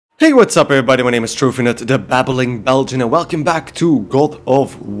Hey, what's up everybody, my name is TrophyNut, the Babbling Belgian, and welcome back to God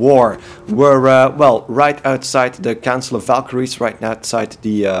of War. We're, well, right outside the Council of Valkyries, right outside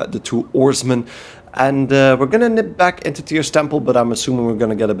the two oarsmen. And we're gonna nip back into Tyr's Temple, but I'm assuming we're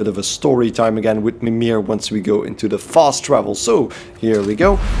gonna get a bit of a story time again with Mimir once we go into the fast travel. So, here we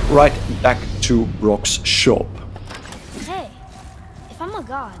go, right back to Brok's shop. Hey, if I'm a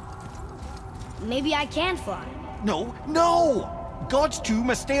god, maybe I can fly. No, no! Gods too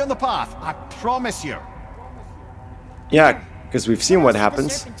must stay on the path, I promise you. Yeah, because we've seen what What happens.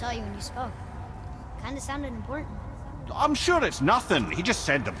 did the serpent tell you when you spoke? Kinda sounded important. I'm sure it's nothing. He just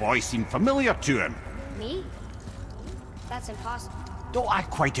said the boy seemed familiar to him. Me? That's impossible. Though I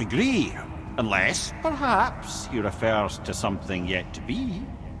quite agree. Unless, perhaps, he refers to something yet to be.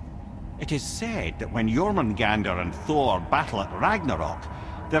 It is said that when Jormungandr and Thor battle at Ragnarok,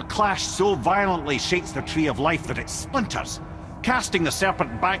 their clash so violently shakes the Tree of Life that it splinters, casting the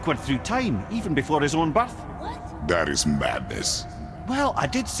serpent backward through time, even before his own birth. What? That is madness. Well, I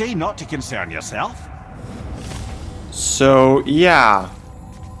did say not to concern yourself. So, yeah.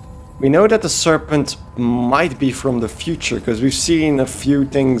 We know that the serpent might be from the future, because we've seen a few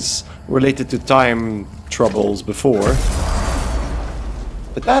things related to time troubles before.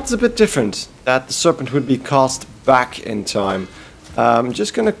 But that's a bit different, that the serpent would be cast back in time. I'm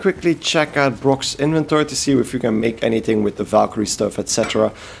just gonna quickly check out Brok's inventory to see if we can make anything with the Valkyrie stuff,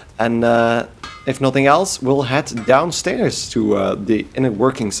 etc. And if nothing else, we'll head downstairs to the inner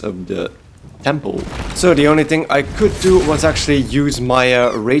workings of the temple. So the only thing I could do was actually use my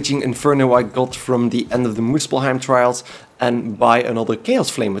Raging Inferno I got from the end of the Muspelheim trials and buy another Chaos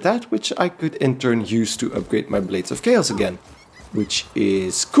Flame with that, which I could in turn use to upgrade my Blades of Chaos again, which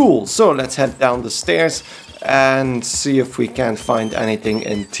is cool. So let's head down the stairs and see if we can find anything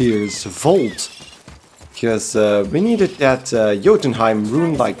in Tyr's vault. Because we needed that Jotunheim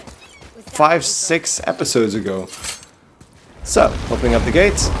rune like 5-6 episodes ago. So, opening up the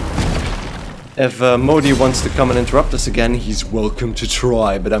gates. If Modi wants to come and interrupt us again, he's welcome to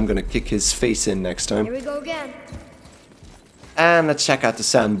try, but I'm gonna kick his face in next time. Here we go again. And let's check out the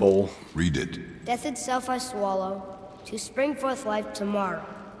sand bowl. Read it. Death itself I swallow, to spring forth life tomorrow.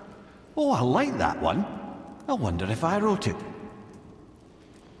 Oh, I like that one. I wonder if I wrote it.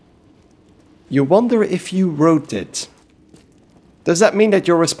 You wonder if you wrote it. Does that mean that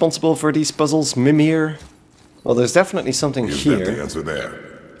you're responsible for these puzzles, Mimir? Well, there's definitely something Is that the here. answer there?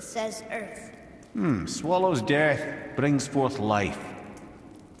 It says Earth. Swallows death, brings forth life.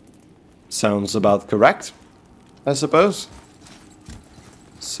 Sounds about correct, I suppose.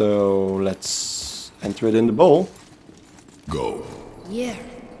 So let's enter it in the bowl. Go. Yeah.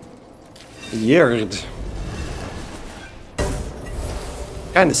 Yerd.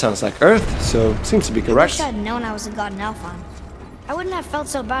 Kinda sounds like Earth, so seems to be I correct. wish I'd known I was a god in Elfheim. I wouldn't have felt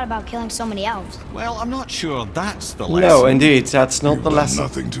so bad about killing so many elves. Well, I'm not sure that's the lesson. No, indeed, that's not You've the done lesson.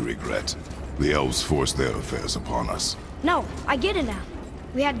 nothing to regret. The elves forced their affairs upon us. No, I get it now.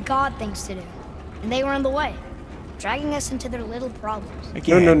 We had god things to do, and they were in the way, dragging us into their little problems.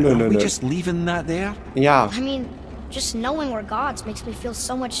 Again, No, are we no. just leaving that there? Yeah, I mean, just knowing we're gods makes me feel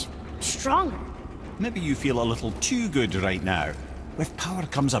so much stronger. Maybe you feel a little too good right now. With power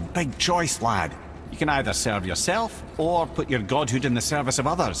comes a big choice, lad. You can either serve yourself, or put your godhood in the service of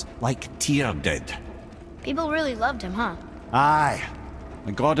others, like Tyr did. People really loved him, huh? Aye,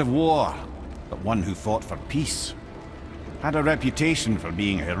 a god of war, but one who fought for peace. Had a reputation for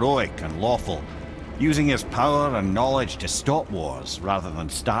being heroic and lawful, using his power and knowledge to stop wars rather than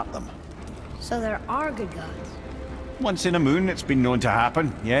start them. So there are good gods. Once in a moon, it's been known to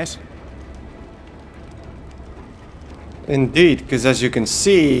happen, yes? indeed, because as you can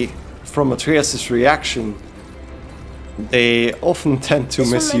see from Atreus' reaction, they often tend to This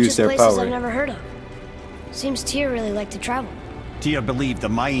one misuse mentions their places power. I've never heard of. Seems Tyr really liked to travel. Tyr believed the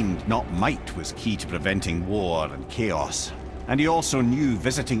mind, not might, was key to preventing war and chaos. And he also knew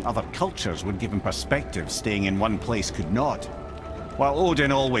visiting other cultures would give him perspective staying in one place could not. While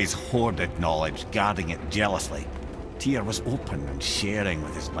Odin always hoarded knowledge, guarding it jealously, Tyr was open and sharing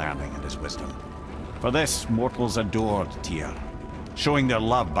with his learning and his wisdom. For this, mortals adored Tyr, showing their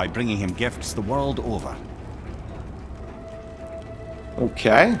love by bringing him gifts the world over.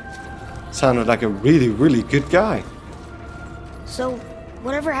 Okay. Sounded like a really, really good guy. So,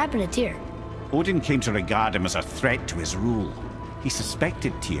 whatever happened to Tyr? Odin came to regard him as a threat to his rule. He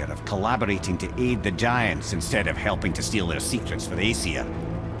suspected Tyr of collaborating to aid the Giants instead of helping to steal their secrets for the Aesir.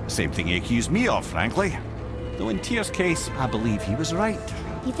 The same thing he accused me of, frankly. Though in Tyr's case, I believe he was right.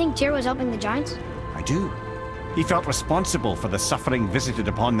 You think Tyr was helping the Giants? I do. He felt responsible for the suffering visited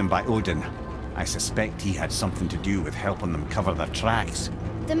upon them by Odin. I suspect he had something to do with helping them cover their tracks.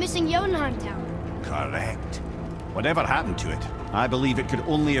 The missing Jotunheim Tower. Correct. Whatever happened to it, I believe it could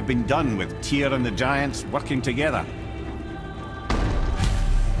only have been done with Tyr and the Giants working together.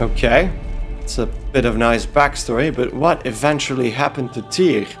 Okay. It's a bit of nice backstory, but what eventually happened to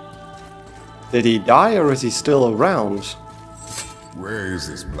Tyr? Did he die or is he still around? Where is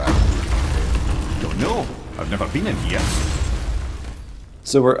this black? Don't know. I've never been in here.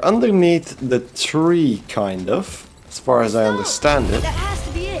 So we're underneath the tree, kind of, as far as I Stop! understand it. That has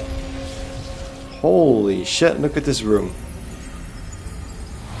to be it. Holy shit, look at this room.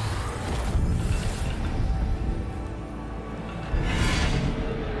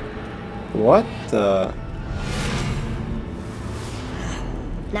 What the...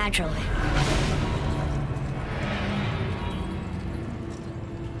 Naturally.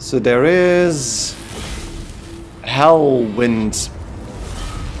 So there is... hell wind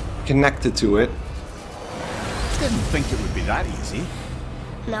connected to it. Didn't think it would be that easy.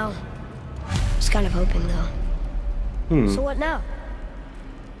 No. Was kind of hoping though. So what now?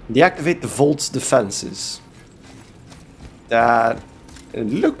 Deactivate the vault's defenses. That... it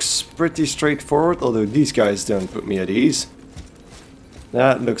looks pretty straightforward, although these guys don't put me at ease.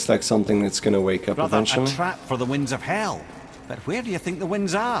 That looks like something that's gonna wake up Rather eventually. a trap for the winds of hell. But where do you think the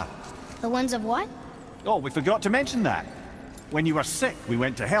winds are? The ones of what? Oh, we forgot to mention that. When you were sick, we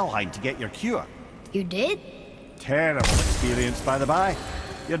went to Helheim to get your cure. You did? Terrible experience, by the by.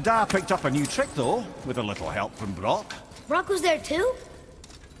 Your dad picked up a new trick, though, with a little help from Brock. Brock was there too?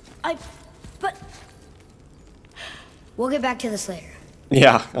 But... We'll get back to this later.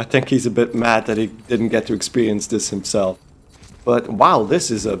 Yeah, I think he's a bit mad that he didn't get to experience this himself. But wow, this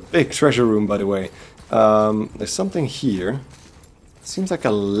is a big treasure room, by the way. There's something here. Seems like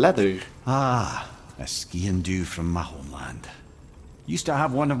a ladder. Ah, a ski and do from my homeland. Used to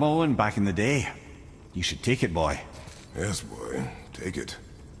have one of my own back in the day. You should take it, boy. Yes, boy. Take it.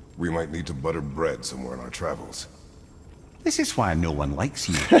 We might need to butter bread somewhere in our travels. This is why no one likes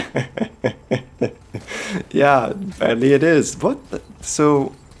you. Yeah, apparently it is. What?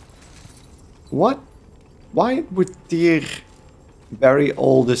 So... what? Why would Tyr bury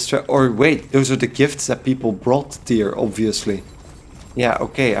all this or wait, those are the gifts that people brought Tyr, obviously. Yeah,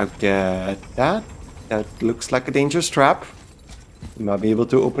 okay, I get that. That looks like a dangerous trap. You might be able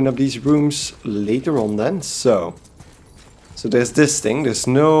to open up these rooms later on then. So there's this thing. There's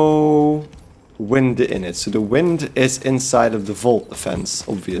no wind in it. So the wind is inside of the vault defense,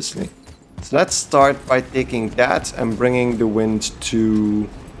 obviously. So let's start by taking that and bringing the wind to...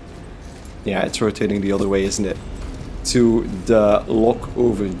 yeah, it's rotating the other way, isn't it? To the lock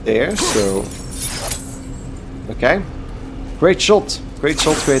over there, so... okay. Great shot,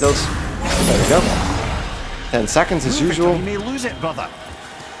 Kratos. There we go. 10 seconds as usual. You may lose it, brother.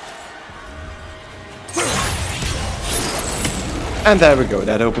 And there we go,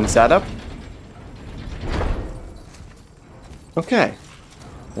 that opens that up. Okay.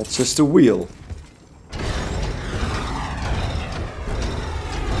 That's just a wheel.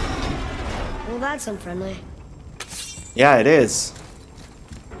 Well, that's unfriendly. Yeah, it is.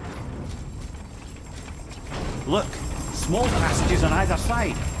 Look, small passages on either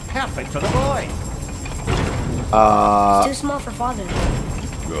side. Perfect for the boy. It's too small for father.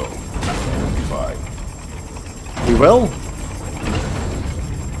 No. Fine. We will.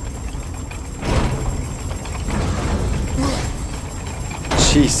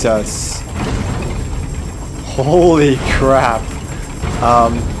 Jesus. Holy crap.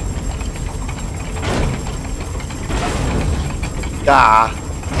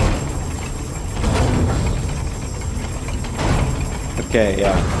 Okay,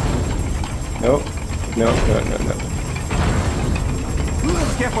 yeah. No.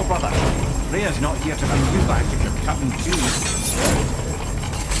 Careful, brother. Rhea's not here to bring you back if you're cutting too.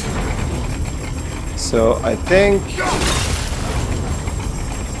 So I think...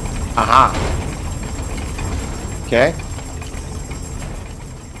 aha. Okay.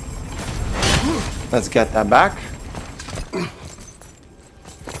 Let's get that back.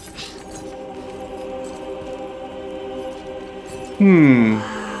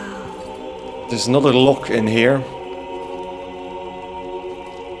 There's another lock in here.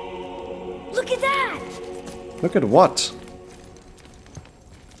 Look at that! Look at what?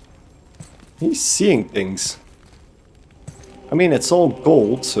 He's seeing things. I mean, it's all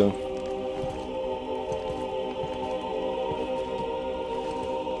gold, so...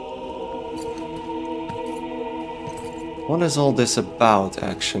 what is all this about,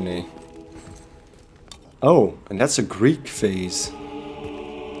 actually? Oh, and that's a Greek vase.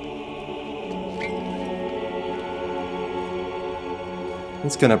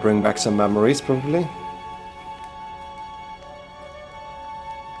 It's gonna bring back some memories, probably.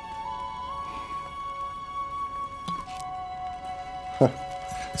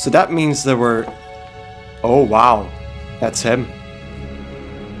 So that means there were... Oh, wow. That's him.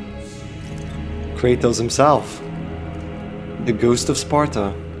 Kratos himself. The ghost of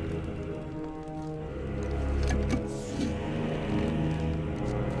Sparta.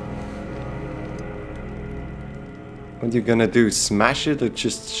 What are you gonna do? Smash it or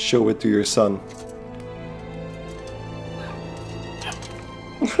just show it to your son?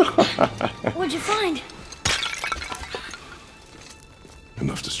 What'd you find?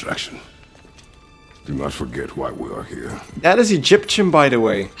 Enough distraction. Do not forget why we are here. That is Egyptian, by the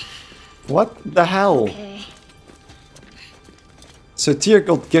way. What the hell? Okay. So Tyr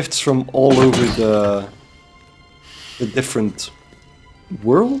got gifts from all over the different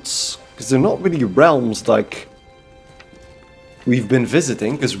worlds? Because they're not really realms like we've been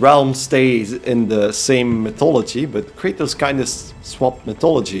visiting, because realm stays in the same mythology, but Kratos kind of swapped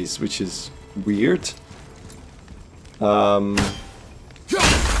mythologies, which is weird.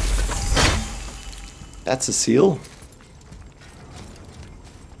 That's a seal.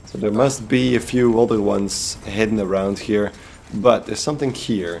 So there must be a few other ones hidden around here, but there's something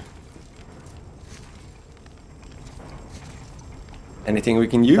here. Anything we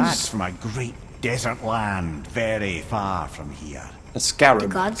can use? That's from a great desert land, very far from here. A scarab. Do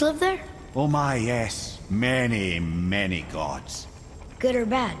gods live there? Oh my, yes. Many, many gods. Good or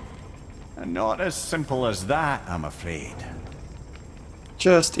bad? And not as simple as that, I'm afraid.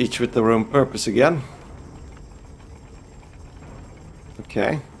 Just each with their own purpose again.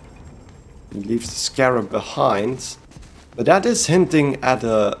 Okay. He leaves the scarab behind. But that is hinting at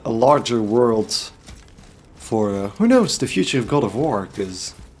a larger world for, who knows, the future of God of War,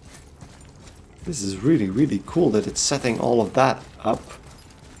 because this is really, really cool that it's setting all of that up.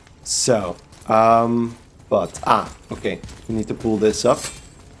 So, okay, we need to pull this up.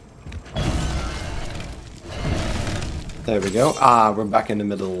 There we go. We're back in the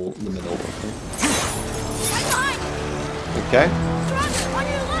middle, okay.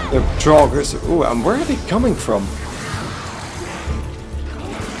 The Draugrs. Ooh, and where are they coming from?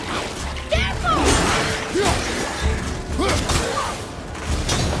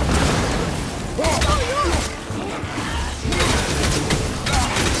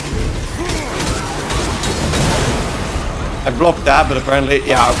 I blocked that, but apparently,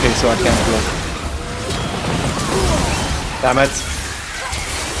 yeah, okay, so I can't block. Damn it.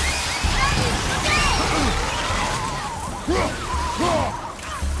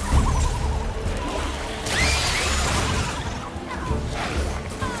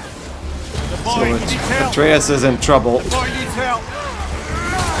 So Atreus is in trouble.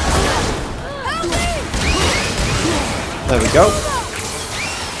 There we go.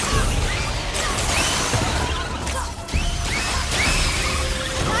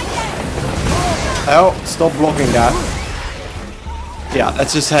 Oh, stop blocking that. Yeah,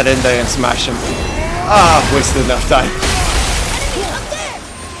 let's just head in there and smash him. I've wasted enough time.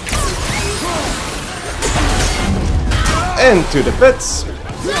 Into the pits.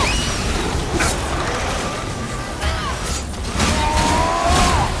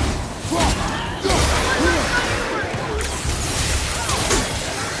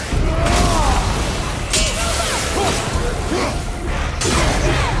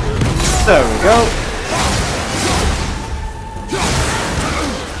 There we go.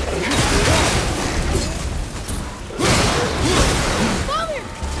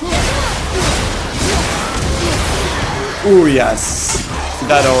 Ooh, yes.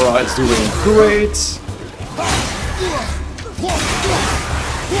 That aura is doing great.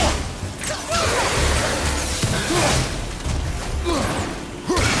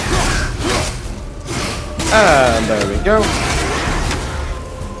 And there we go.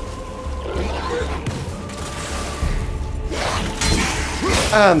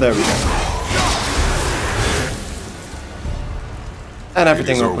 And there we go. And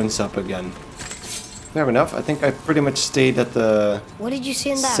everything opens up again. Fair enough. I think I pretty much stayed at the What did you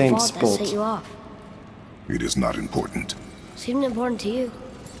see in that same vault spot. that set you off? It is not important. Seemed important to you.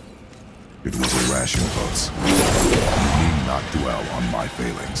 It was a rash impulse. You need not dwell on my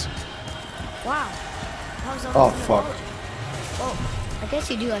failings. Wow. That was Oh, fuck. Well, I guess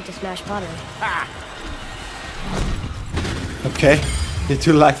you do like to smash pottery. Okay. You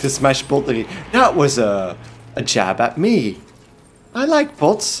do like to smash pottery. That was a jab at me. I like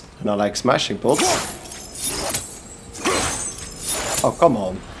pots, and I like smashing pots. Oh, come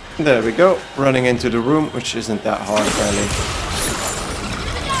on. There we go. Running into the room, which isn't that hard, apparently.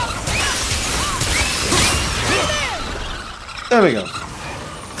 There we go.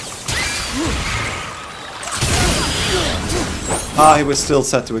 He was still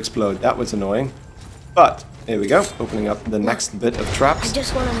set to explode. That was annoying. But Here we go, opening up the next bit of I traps.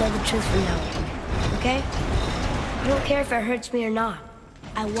 just want to know the truth from now on, okay? I don't care if it hurts me or not.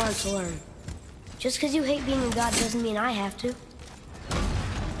 I want to learn. Just because you hate being a god doesn't mean I have to.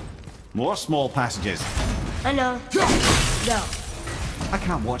 More small passages. I know. Go. I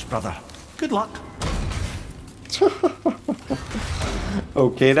can't watch, brother. Good luck.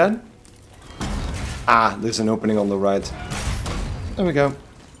 Okay then. Ah, there's an opening on the right. There we go.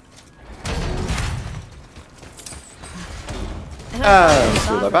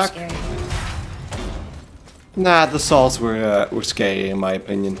 Pull that back. Scary. Nah, the saws were scary in my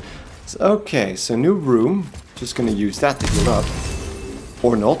opinion. So, okay, so new room. Just gonna use that to heal up.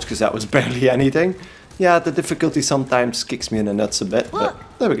 Or not, because that was barely anything. Yeah, the difficulty sometimes kicks me in the nuts a bit, Look!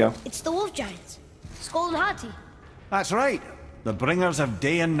 but there we go. It's the wolf giants. Skull and Hati. That's right. The bringers of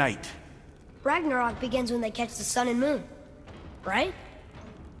day and night. Ragnarok begins when they catch the sun and moon. Right?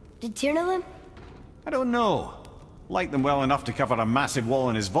 Did Tyr know them? I don't know. Like them well enough to cover a massive wall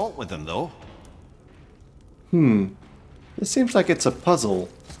in his vault with them, though. It seems like it's a puzzle.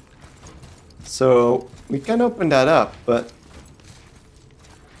 So, we can open that up, but...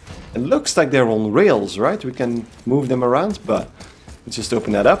 It looks like they're on rails, right? We can move them around, but... Let's just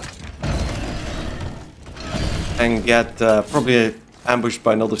open that up. And get probably ambushed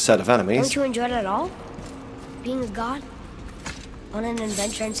by another set of enemies. Don't you enjoy it at all? Being a god? On an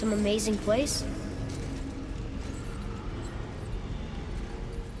adventure in some amazing place?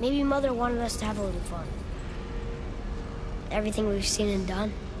 Maybe Mother wanted us to have a little fun. Everything we've seen and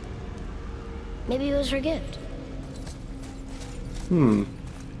done. Maybe it was her gift.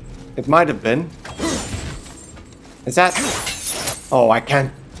 It might have been. Is that... Oh, I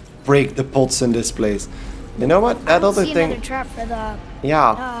can't break the pots in this place. You know what? That other See thing... another trap for the...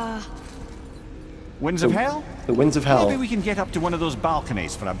 Yeah, Winds of Hell? the Winds of Hell. Maybe we can get up to one of those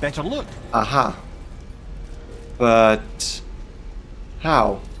balconies for a better look. Aha. But...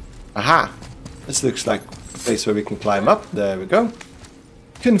 How? Aha. This looks like a place where we can climb up. There we go.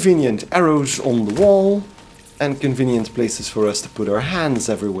 Convenient arrows on the wall. And convenient places for us to put our hands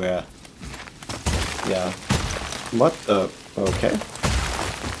everywhere. Yeah. What the... Okay.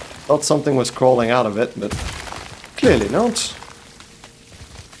 Thought something was crawling out of it, but... Clearly not.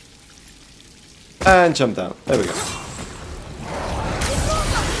 And jump down. There we go.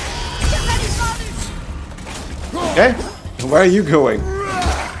 Okay. Where are you going?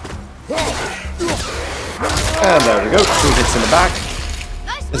 And there we go. 2 hits in the back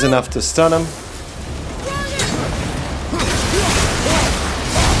is enough to stun him.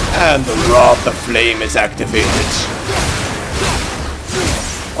 And the Raw of the Flame is activated.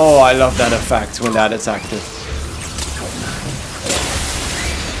 Oh, I love that effect when that is active.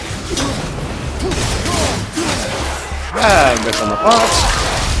 And become apart.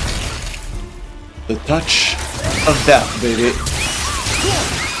 The touch of death, baby.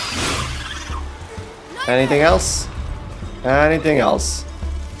 Anything else? Anything else?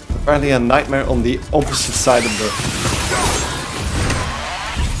 Apparently a nightmare on the opposite side of the...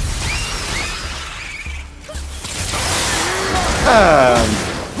 And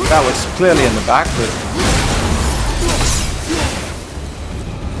that was clearly in the back, but...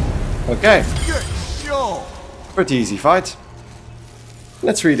 Okay. Pretty easy fight.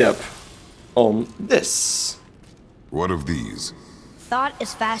 Let's read up on this. What of these? Thought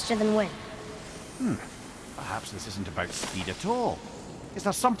is faster than wind. Perhaps this isn't about speed at all. Is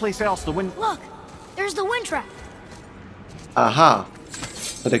there someplace else the wind... Look! There's the wind trap! Aha.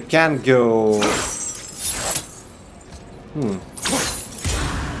 But it can go...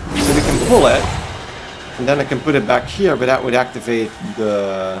 So we can pull it, and then I can put it back here, but that would activate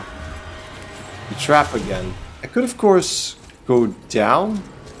the trap again. I could, of course, go down.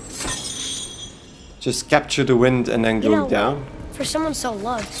 Just capture the wind and then go down. For someone so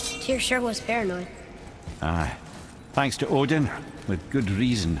loved, Tyr sure was paranoid. Aye. Thanks to Odin, with good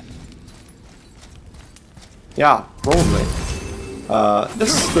reason. Yeah, probably.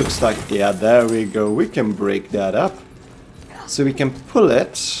 This looks like... Yeah, there we go. We can break that up. So we can pull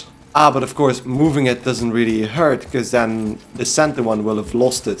it. Ah, but of course, moving it doesn't really hurt, because then the center one will have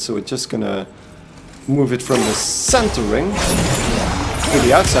lost it. So we're just gonna move it from the center ring to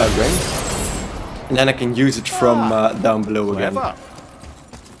the outside ring. And then I can use it from down below again. Clever.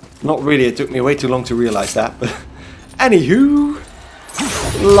 Not really, it took me way too long to realize that. But anywho,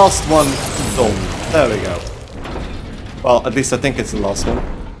 last one done. There we go. Well, at least I think it's the last one.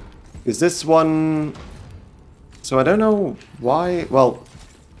 Because this one... So I don't know why... Well,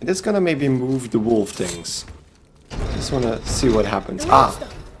 it is gonna maybe move the wolf things. Just wanna see what happens. Ah!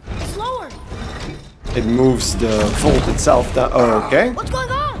 It's lower! It moves the vault itself down. Oh, okay. What's going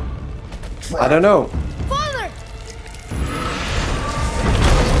on? I don't know. Father!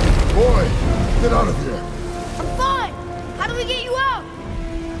 Boy, get out of here. I'm fine. How do we get you out?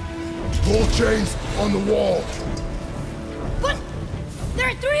 Pull chains on the wall. But there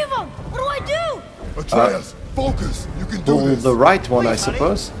are 3 of them. What do I do? Atreus, focus. You can do Pull this. the right one, I Wait, buddy.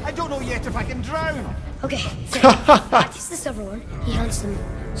 suppose. I don't know yet if I can drown. Okay, Atti's the silver one. He hunts them.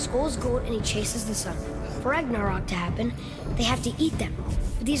 Skull's gold and he chases the sun. For Ragnarok to happen, they have to eat them.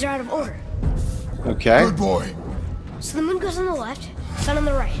 But these are out of order. Okay. Good boy. So the moon goes on the left, sun on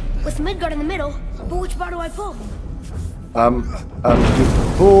the right. With Midgard in the middle, but which bar do I pull? You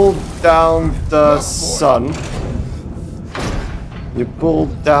pull down the sun. You pull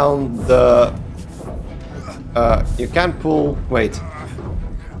down the... you can't pull... Wait.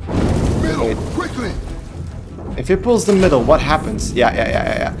 Middle, quickly. If he pulls the middle, what happens?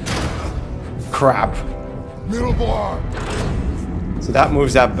 Yeah. Crap. Middle bar. So that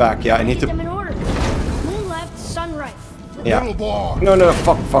moves that back. Yeah, I need Eat to... them in order. Moon left, sun right. Yeah. Middle bar. No,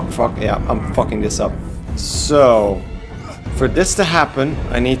 fuck. Yeah, I'm fucking this up. So, for this to happen,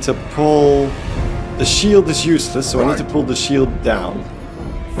 I need to pull... The shield is useless, so I need to pull the shield down.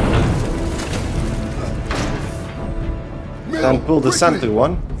 Middle, Then pull the quickly. center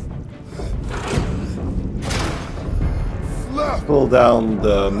one. Left. Pull down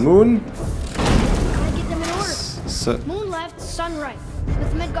the moon. Gotta get them in order. So, Moon left, sun right.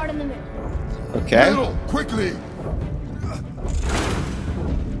 With Midgard in the middle. okay. Middle, quickly.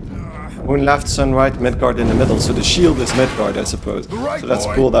 Moon left, sun right, Midgard in the middle. So the shield is Midgard, I suppose. The right, So let's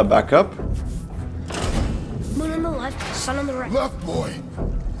boy. pull that back up. Moon on the left, sun on the right. Left, boy.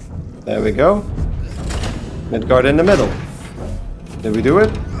 There we go. Midgard in the middle. Did we do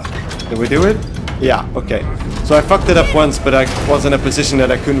it? Did we do it? Yeah, okay. So I fucked it up once, but I was in a position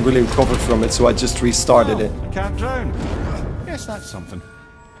that I couldn't really recover from it, so I just restarted it. Can't drown. Guess that's something.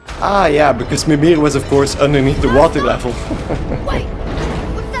 Ah, yeah, because Mimir was, of course, underneath the water level. Wait!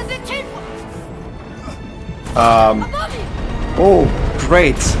 What's that big chain for? Above you! Oh,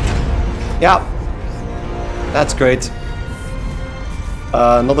 great. Yeah. That's great.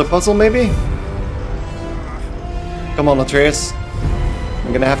 Another puzzle, maybe? Come on, Atreus.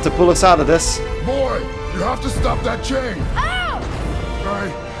 You're gonna have to pull us out of this. Boy, you have to stop that chain. Ow!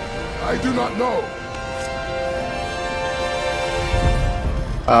 I do not know.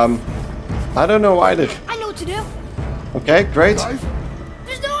 I don't know either. I know what to do. Okay, great. Knife?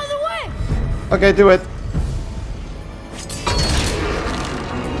 There's no other way. Okay, do it.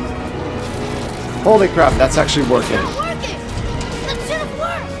 Holy crap, that's actually working. Not working. That should have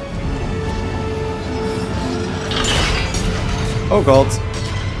worked. Oh god.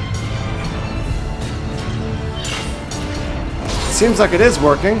 Seems like it is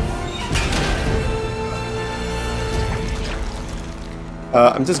working.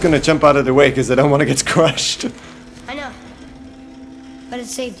 I'm just gonna jump out of the way because I don't want to get crushed. I know. But it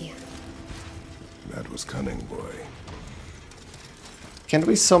saved you. That was cunning, boy. Can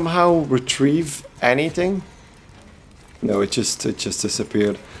we somehow retrieve anything? No, it just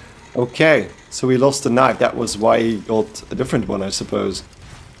disappeared. Okay, so we lost the knife. That was why he got a different one, I suppose.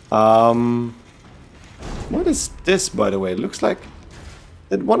 What is this, by the way? It looks like...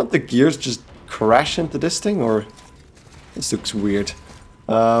 Did one of the gears just crash into this thing, or... This looks weird.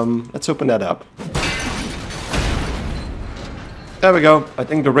 Let's open that up. There we go. I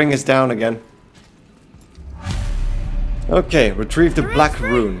think the ring is down again. Okay, retrieve the black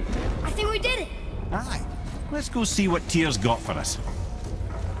rune. I think we did it. Aye. Let's go see what Tyr's got for us.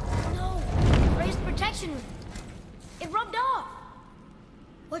 No. Raised protection. It rubbed off.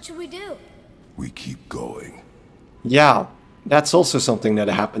 What should we do? We keep going. Yeah, that's also something that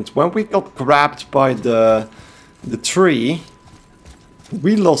happened. When we got grabbed by the tree,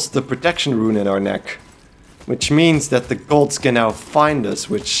 we lost the protection rune in our neck. Which means that the gods can now find us,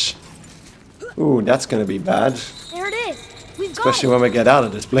 which... Ooh, that's gonna be bad. There it is. We've got Especially it. when we get out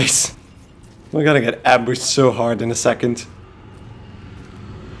of this place. We're gonna get ambushed so hard in a second.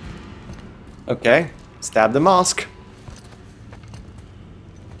 Okay, stab the mask.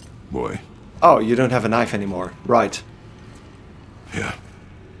 Boy. Oh, you don't have a knife anymore. Right. Yeah.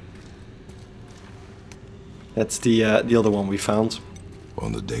 That's the other one we found.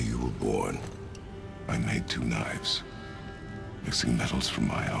 On the day you were born, I made 2 knives, mixing metals from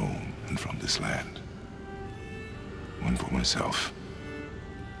my own and from this land. One for myself,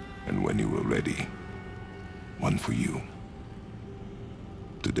 and when you were ready, one for you.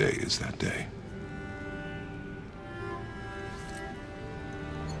 Today is that day.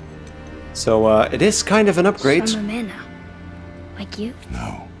 So it is kind of an upgrade. I'm a man now. Like you?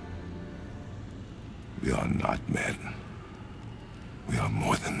 No. We are not men. We are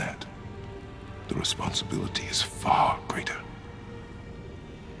more than that. The responsibility is far greater.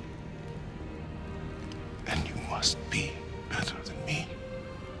 must be better than me.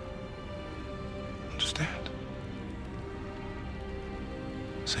 Understand?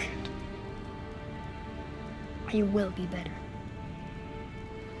 Say it. You will be better.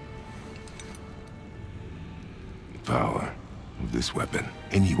 The power of this weapon,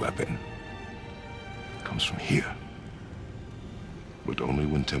 any weapon, comes from here. But only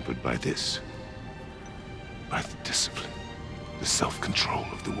when tempered by this. By the discipline, the self-control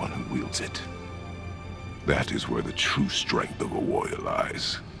of the one who wields it. That is where the true strength of a warrior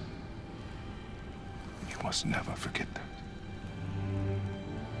lies. You must never forget that.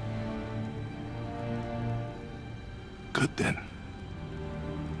 Good then.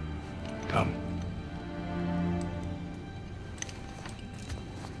 Come.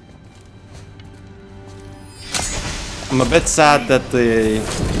 I'm a bit sad that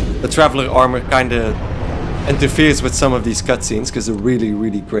the Traveler armor kind of interferes with some of these cutscenes because they're really,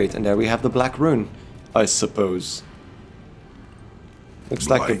 really great. And there we have the Black Rune, I suppose. Looks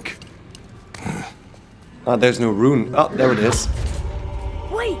like a... Oh, there's no rune. Oh, there it is.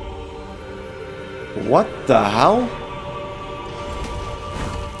 Wait! What the hell?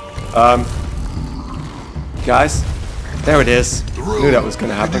 Guys, there it is. Knew that was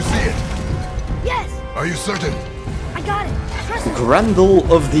gonna happen. Did you see it? Yes! Are you certain? I got it! Trust me!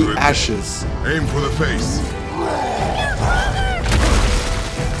 Grendel of the Ashes. Aim for the face.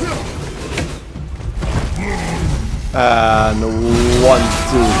 And 1,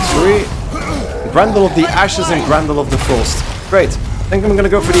 2, 3. Grendel of the Ashes and Grendel of the Frost. Great. I think I'm gonna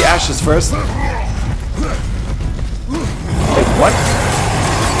go for the Ashes first. Wait, what?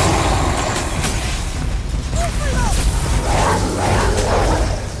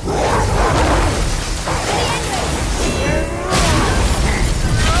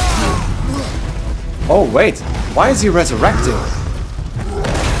 Oh wait, why is he resurrecting?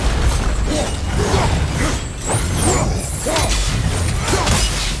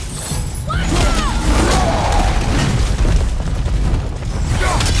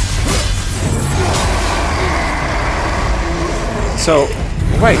 So,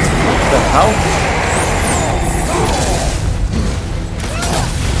 wait, what the hell?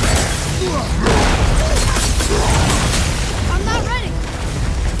 I'm not ready!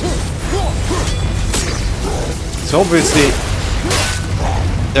 So obviously,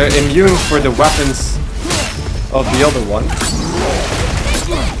 they're immune for the weapons of the other one.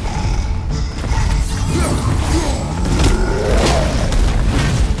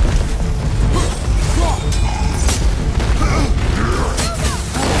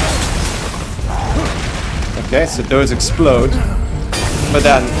 Okay, so those explode, but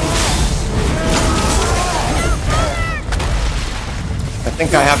then I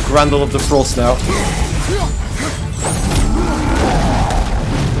think I have Grendel of the Frost now.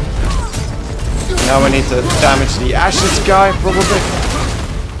 Now I need to damage the Ashes guy, probably.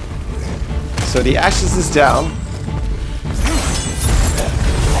 So the Ashes is down.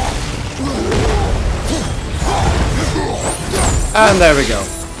 And there we go.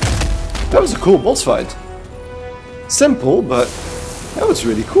 That was a cool boss fight. Simple, but that was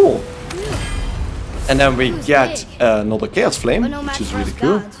really cool. And then we get another Chaos Flame, which is really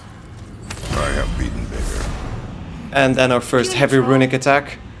cool. I have beaten bigger. And then our first heavy runic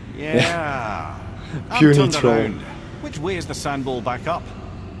attack. Yeah. Puny turned troll. around. Which way is the sandball back up?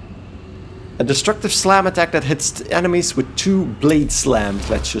 A destructive slam attack that hits enemies with 2 blade slams.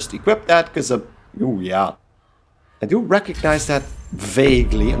 Let's just equip that, because oh yeah. I do recognize that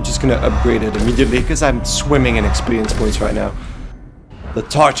vaguely. I'm just gonna upgrade it immediately, because I'm swimming in experience points right now. The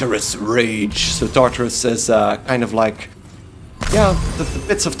Tartarus Rage. So Tartarus is kind of like... Yeah, the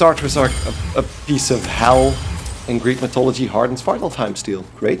bits of Tartarus are a piece of hell in Greek mythology. Hardens Svartalfheim steel.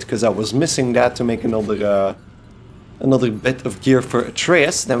 Great, because I was missing that to make another bit of gear for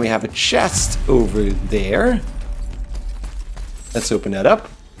Atreus. Then we have a chest over there. Let's open that up.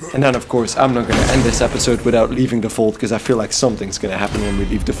 And then, of course, I'm not going to end this episode without leaving the vault, because I feel like something's going to happen when we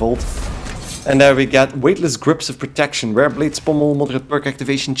leave the vault. And there we get Weightless Grips of Protection. Rare Blades Pommel, moderate perk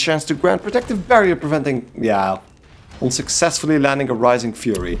activation, chance to grant protective barrier preventing... Yeah. Unsuccessfully landing a Rising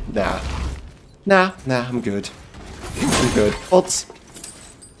Fury. Nah, I'm good. I'm good. But...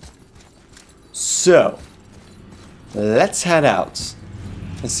 So... Let's head out.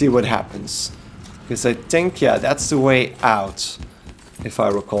 And see what happens. Because I think, yeah, that's the way out. If I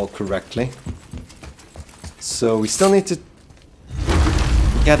recall correctly. So we still need to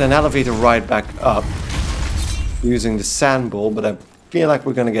get an elevator ride back up using the sandball, but I feel like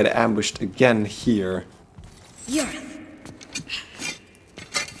we're gonna get ambushed again here.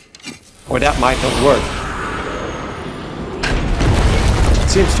 Or that might not work. It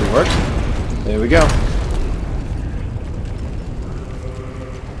seems to work. There we go.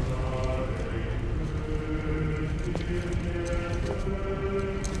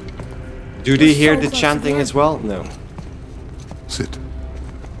 Do they We're hear so the close chanting again. as well? No. Sit.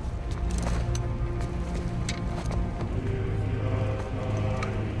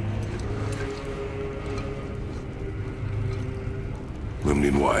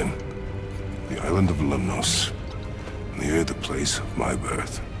 Limnian wine. The island of Lemnos. Near the place of my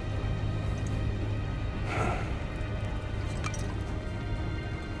birth.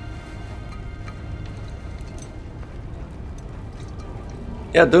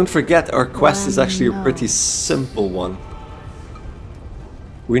 Yeah, don't forget, our quest is actually a pretty simple one.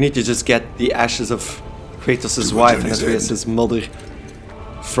 We need to just get the ashes of Kratos' wife and Atreus' mother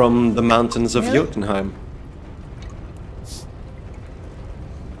from the mountains of Really? Jotunheim.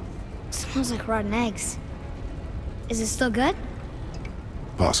 Smells like rotten eggs. Is it still good?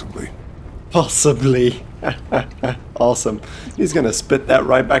 Possibly. Possibly. Awesome. He's gonna spit that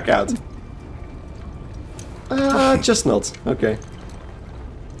right back out. Just not. Okay.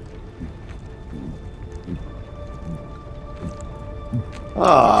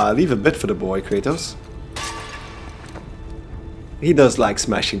 Leave a bit for the boy, Kratos. He does like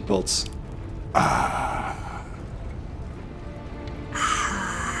smashing pots.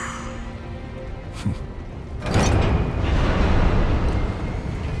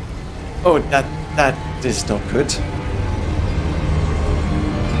 Oh, that is not good.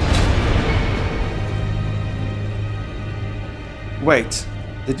 Wait,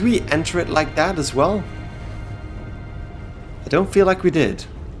 did we enter it like that as well? I don't feel like we did.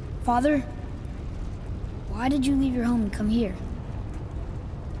 Father, why did you leave your home and come here?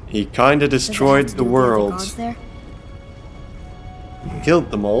 He kinda Does it have destroyed to the do with world. gods there? Killed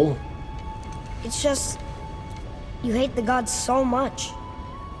them all. It's just... you hate the gods so much.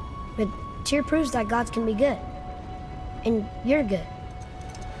 But Tyr proves that gods can be good. And you're good.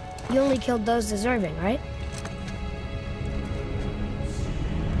 You only killed those deserving, right?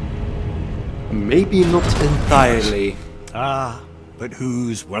 Maybe not entirely. Ah, but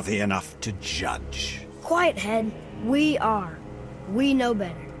who's worthy enough to judge? Quiet head. We are. We know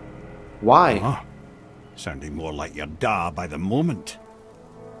better. Why? Huh? Sounding more like your da by the moment.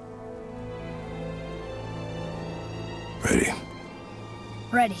 Ready.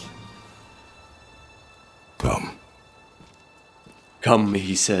 Ready. Come. Come,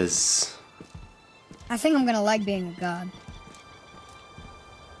 he says. I think I'm gonna like being a god.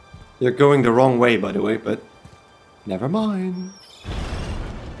 You're going the wrong way, by the way, but never mind.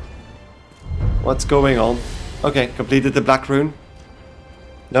 What's going on? Okay, completed the Black Rune.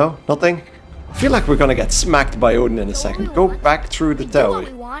 No? Nothing? I feel like we're gonna get smacked by Odin in a second. Go back through the We do what tower.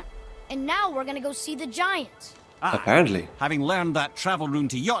 we want, and now we're gonna go see the giants. Apparently. Having learned that travel rune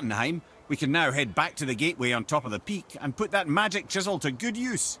to Jotunheim, we can now head back to the gateway on top of the peak and put that magic chisel to good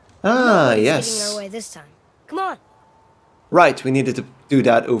use. Ah, Nobody's yes. getting our way this time. Come on. Right, we needed to do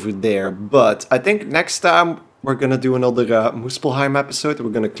that over there, but I think next time we're gonna do another Muspelheim episode.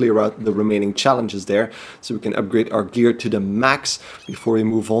 We're gonna clear out the remaining challenges there, so we can upgrade our gear to the max before we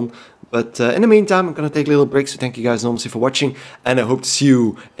move on. But in the meantime, I'm gonna take a little break, so thank you guys enormously for watching, and I hope to see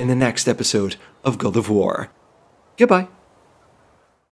you in the next episode of God of War. Goodbye.